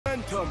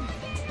momentum.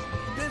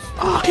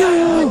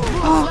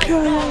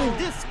 RKO!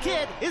 This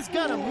kid is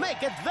gonna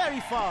make it very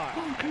far.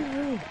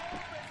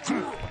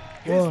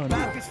 His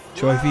back is flat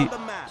Trophy. on the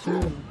mat.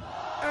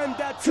 And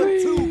that's a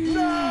 2.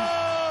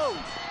 No!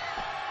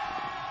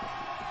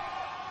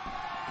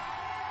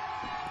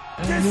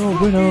 And your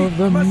winner of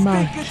the must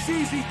match. think it's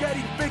easy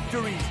getting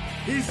victories.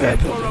 He's in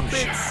for a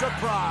big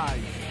surprise.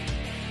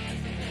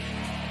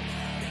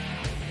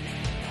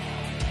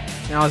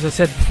 Now, as I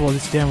said before,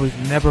 this game was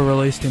never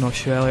released in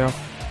Australia.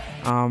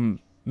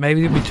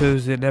 Maybe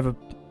because it never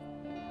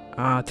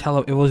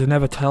it was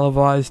never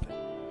televised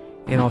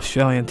in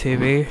Australian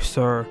TV.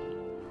 So,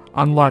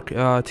 unlike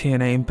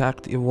TNA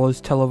Impact, it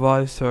was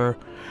televised. So,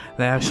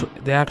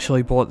 they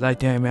actually brought that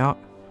game out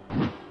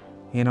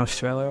in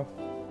Australia.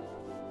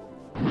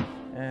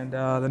 And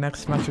the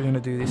next match we're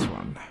gonna do this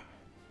one.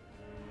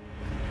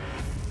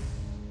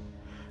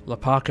 La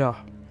Parca.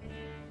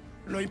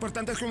 Lo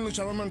importante es que un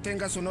luchador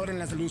mantenga su honor en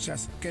las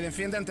luchas, que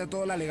defienda ante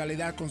todo la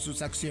legalidad con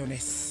sus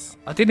acciones.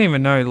 I didn't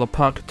even know La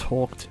Parca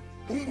talked.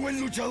 Un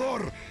buen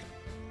luchador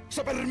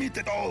se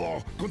permite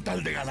todo con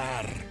tal de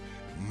ganar.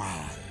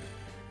 Mal.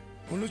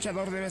 Un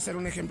luchador debe ser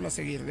un ejemplo a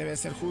seguir, debe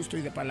ser justo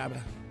y de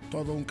palabra.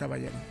 Todo un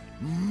caballero.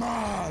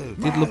 Mal.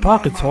 Did mal, La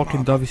Parca mal, talk in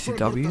mal.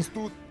 WCW? Importas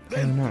tú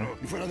dentro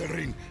y fuera del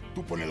ring.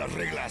 Tú pones las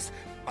reglas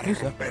para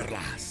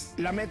romperlas.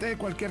 La meta de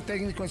cualquier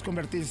técnico es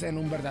convertirse en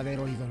un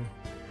verdadero ídolo.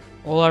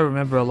 All I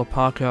remember of La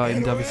Parca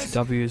in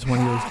WCW is when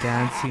he was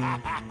dancing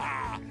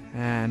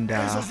and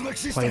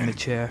playing the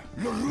chair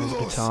Los as a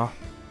rudos guitar.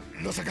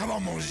 los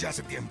acabamos ya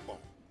hace tiempo.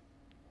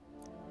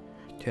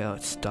 Okay,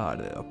 let's start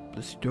it up.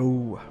 Let's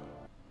go.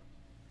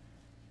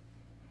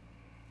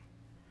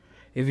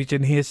 If you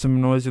can hear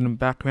some noise in the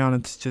background,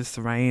 it's just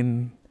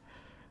rain.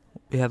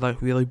 We had like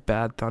really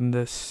bad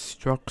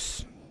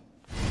thunderstrucks.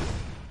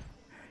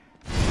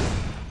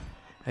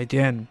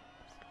 Again,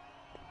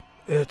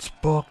 it's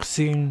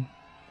boxing.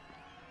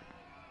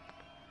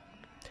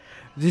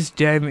 This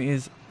game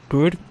is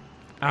good.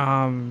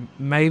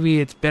 Maybe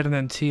it's better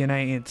than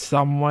TNA in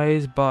some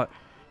ways, but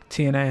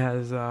TNA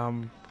has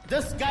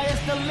The sky is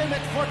the limit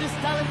for this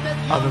talented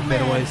young other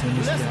better man. ways in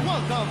this Let's game.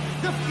 welcome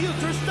the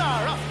future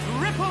star of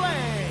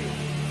AAA.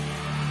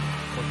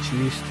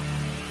 Batista,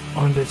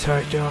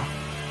 Undertaker,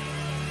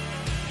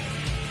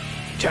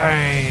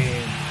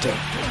 Chain.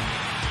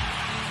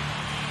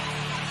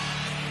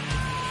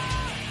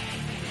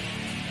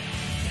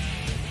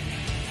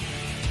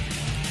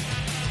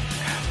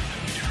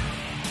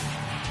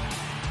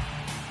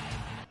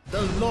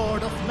 The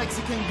Lord of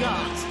Mexican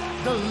gods,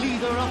 the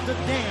leader of the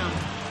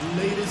damned.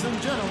 Ladies and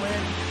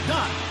gentlemen,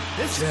 Don Jeff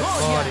Escoria.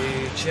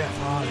 Hardy, Jeff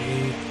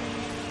Hardy.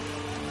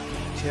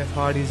 Jeff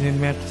Hardy's in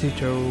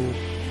Mexico.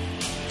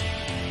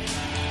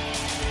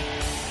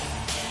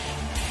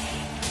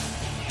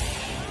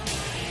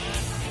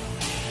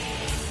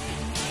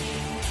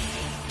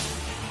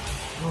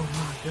 Oh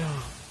my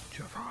God,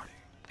 Jeff Hardy.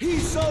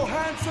 He's so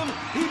handsome,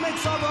 he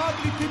makes all the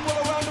ugly people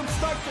around him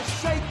start to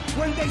shake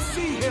when they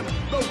see him.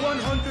 The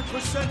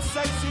 100%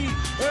 sexy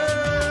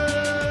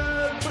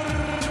El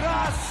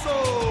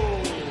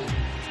Brazo.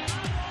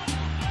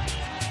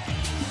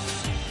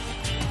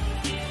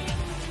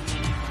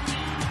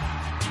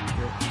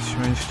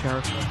 Strange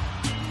character.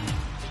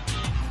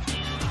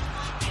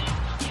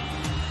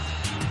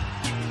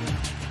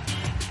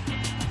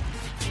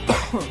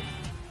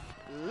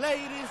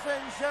 Ladies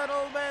and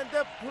gentlemen,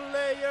 the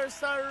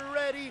players are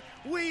ready.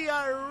 We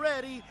are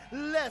ready.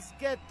 Let's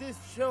get this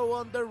show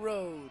on the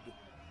road.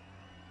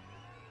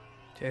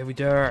 David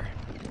Durr.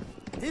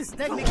 This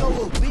technical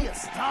will be a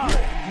star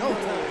in no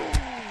time.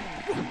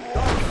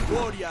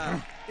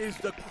 Escoria is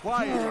the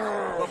quietest,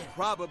 but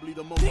probably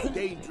the most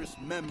dangerous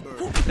member.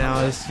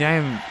 Now this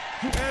game,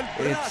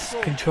 its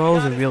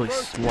controls are really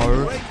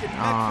slow.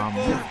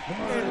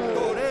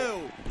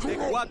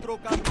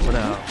 What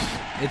else?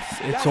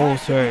 It's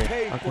also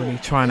like when you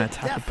try and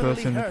attack a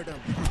person, it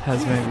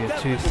has maybe a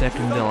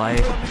 2-second delay.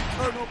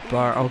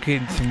 But I'll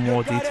get into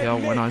more detail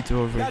when I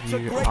do a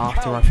review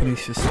after I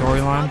finish the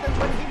storyline,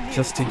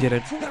 just to get a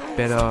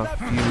better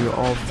view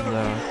of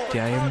the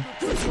game.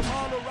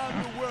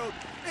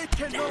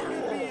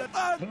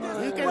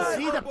 You can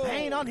see the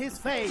pain on his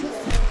face.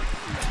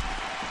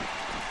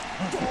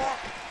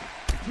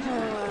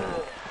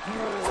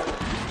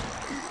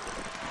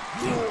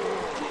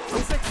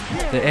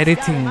 The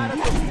editing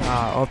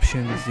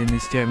options in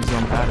this game is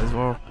not bad as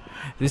well.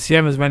 This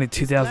game was made in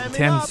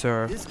 2010,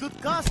 so This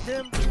could cost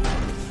him.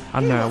 I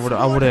don't know.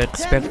 I would have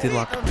expected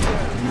like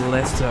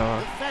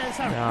lesser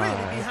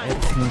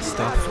editing and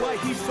stuff.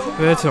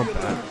 But it's not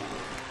bad.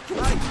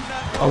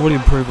 I would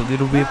improve a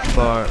little bit,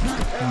 but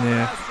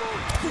yeah.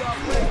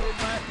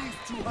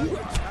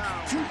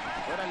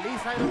 But at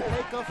least I don't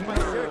take off my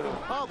shirt in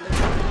public.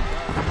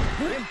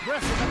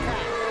 Impressive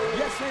attack.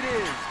 Yes, it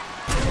is.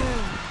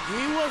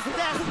 He was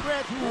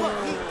desperate, but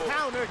he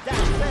countered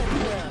that very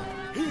well.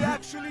 He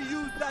actually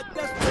used that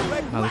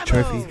desperate Another weapon.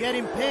 trophy. He's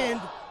getting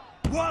pinned.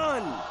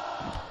 1,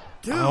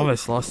 2. I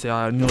almost lost it.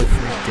 I nearly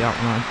freaked out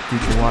when I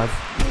did the live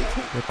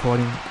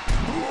recording.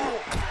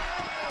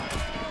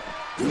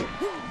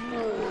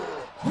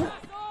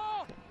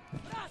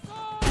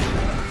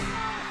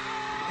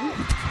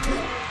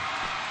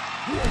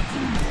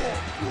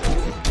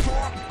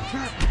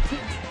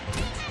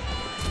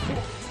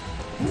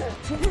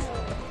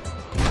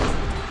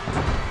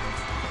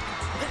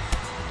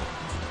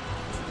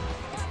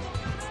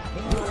 A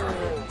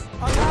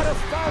lot of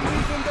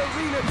families in the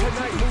arena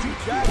tonight, Movie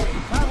Jack.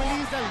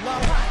 Families that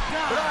love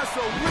God.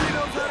 Brasso really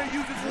knows how to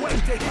use his weight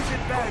to his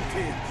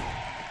advantage.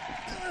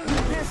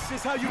 This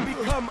is how you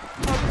become a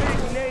big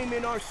name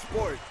in our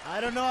sport. I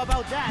don't know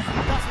about that.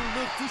 He doesn't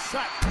look too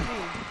sharp to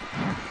me.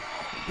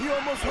 He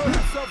almost hurt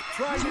himself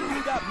trying to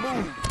do that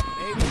move.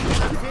 Maybe he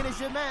can finish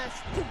the match.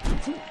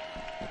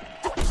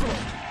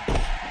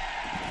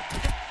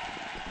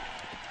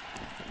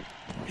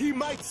 He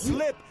might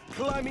slip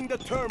climbing the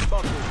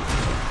turnbuckle.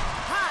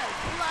 High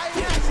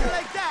flying action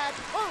like that.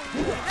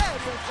 Only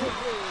Elvis will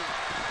do.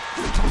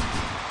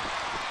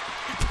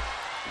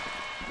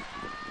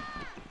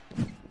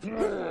 He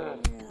will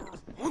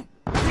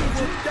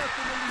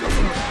definitely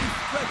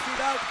stretch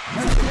it out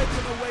and take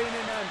him away in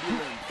an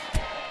ambulance.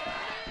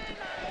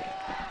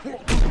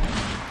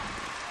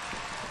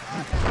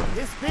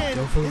 This spin,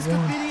 Go for this one.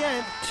 could be the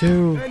end.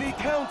 2. And he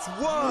counts 1.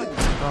 Oh,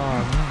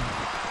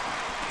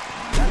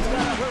 That's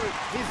gotta hurt.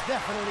 He's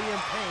definitely in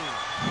pain.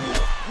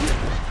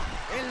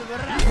 El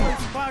Brazo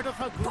is part of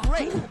a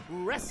great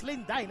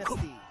wrestling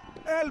dynasty.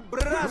 El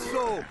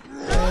Brazo.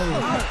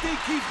 I think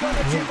he's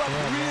gonna give up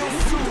real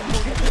soon,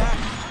 Movie Jack.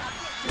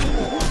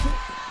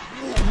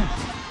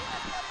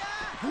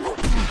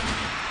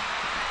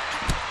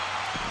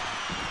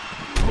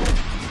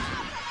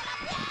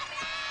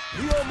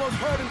 He almost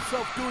hurt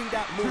himself doing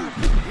that move.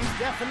 He's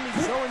definitely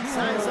showing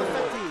signs of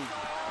fatigue.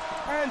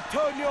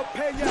 Antonio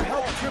Peña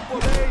helped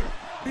AAA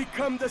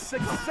become the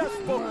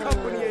successful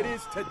company it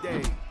is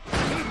today.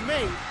 He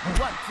made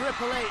what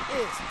AAA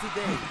is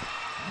today.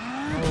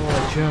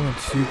 oh, German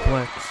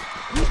suplex.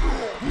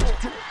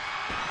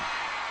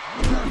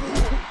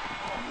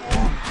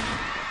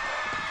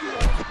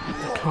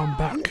 Come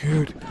back,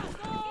 kid.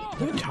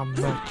 Come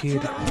back,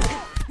 kid.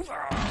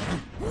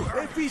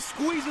 If he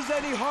squeezes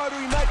any harder,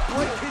 he might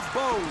break his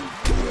bones.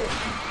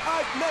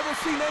 I've never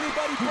seen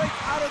anybody break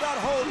out of that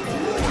hole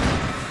before.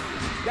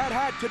 That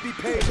had to be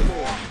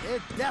painful.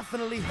 It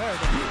definitely hurt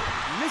him.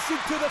 Listen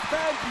to the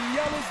fans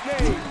yell his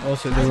name.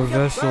 Also, the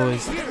reversal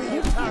is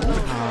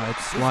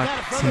it's like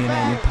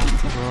TNA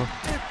Impact as well.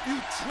 If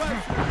you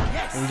treasure,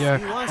 Yes, Here we go.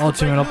 he wants to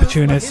Ultimate break loose,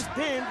 opportunist. but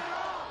he's pinned,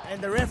 and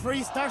the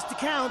referee starts to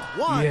count.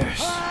 1.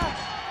 Yes.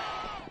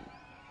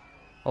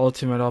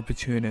 Ultimate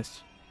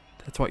opportunist.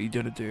 That's what you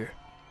gotta do.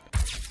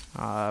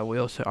 We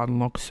also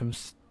unlock some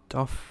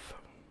stuff.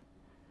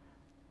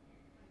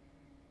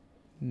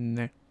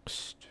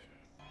 Next.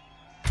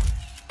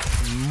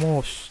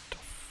 More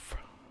stuff.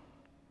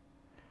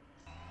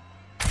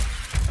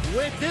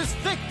 With this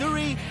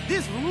victory,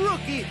 this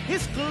rookie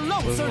is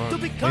closer to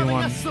We becoming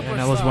won. a superstar. And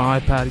that was my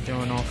iPad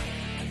going off.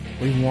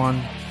 We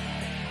won.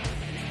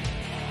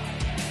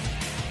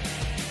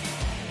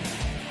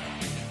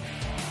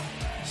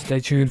 Stay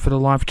tuned for the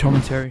live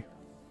commentary.